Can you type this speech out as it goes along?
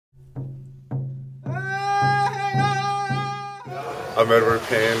I'm Edward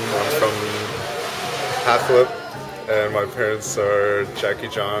Payne. I'm from Haslip, and my parents are Jackie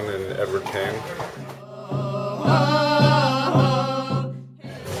John and Edward Payne.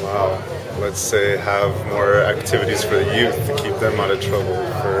 Wow, let's say have more activities for the youth to keep them out of trouble,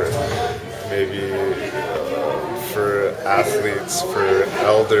 for maybe for athletes, for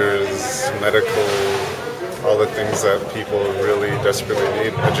elders, medical, all the things that people really desperately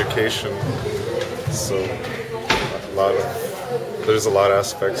need, education. So there's a lot of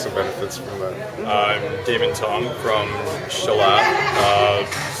aspects and benefits from that. I'm Damon Tom from Shalat,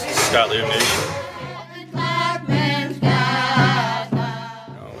 Scotland Nation.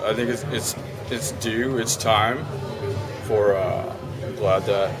 I think it's due. It's time for. I'm glad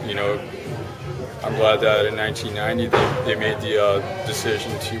that in 1990 they made the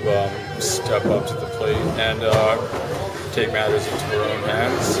decision to step up to the plate and take matters into their own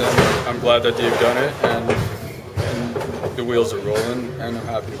hands. And I'm glad that they've done it, and the wheels are rolling, and I'm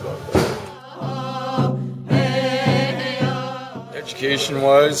happy about that.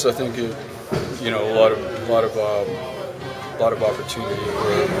 Education-wise, I think a lot of opportunity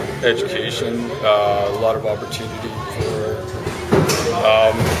for education, a lot of opportunity for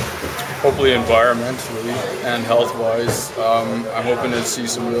hopefully environmentally and health-wise. I'm hoping to see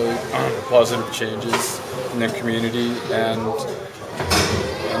some really positive changes in the community, and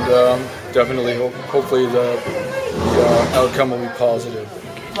definitely hopefully the outcome will be positive.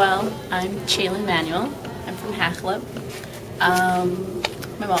 Well, I'm Shaylin Manuel. I'm from Haslip.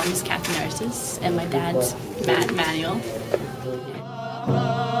 My mom is Kathy Narcissus, and my dad's Matt Manuel.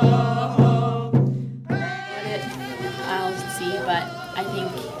 I'll see, but I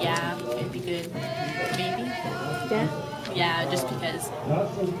think, yeah, it'd be good. Maybe? Yeah? Yeah, just because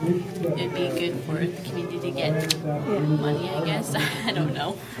it'd be good for the community to get money, I guess. I don't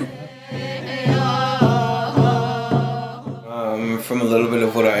know. From a little bit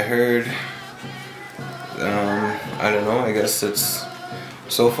of what I heard, I don't know, I guess it's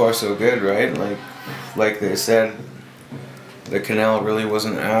so far so good, right? Like they said, the canal really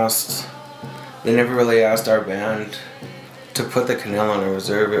wasn't asked. They never really asked our band to put the canal on a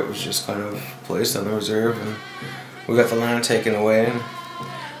reserve. It was just kind of placed on the reserve, and we got the land taken away. And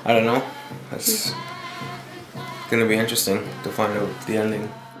I don't know. It's gonna be interesting to find out the ending.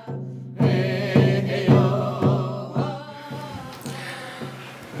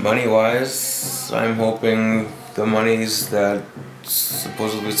 Money-wise, I'm hoping the monies that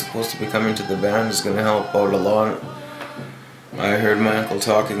supposedly supposed to be coming to the band is gonna help out a lot. I heard my uncle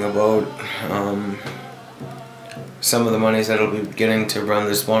talking about some of the monies that he'll be getting to run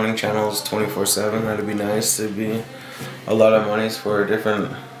the spawning channels 24/7. That'd be nice. It'd be a lot of monies for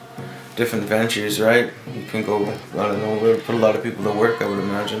different ventures, right? You can go, I don't know, put a lot of people to work, I would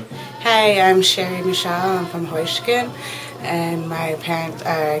imagine. Hi, I'm Sherry Michelle. I'm from Hoyshkin, and my parents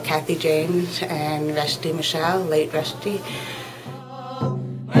are Kathy James and Rusty Michelle, late Rusty.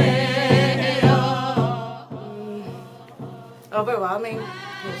 Overwhelming.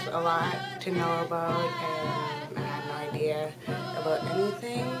 There's a lot to know about, and I had no idea about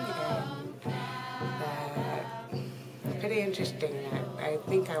anything, and pretty interesting. I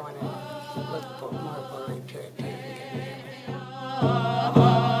think I want to look more forward to it too.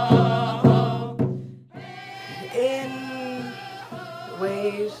 In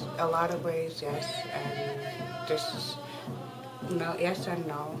ways, a lot of ways, yes, and just no, yes and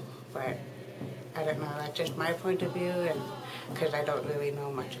no, but I don't know, that's just my point of view, and because I don't really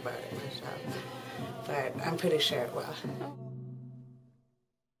know much about it myself, but I'm pretty sure it will.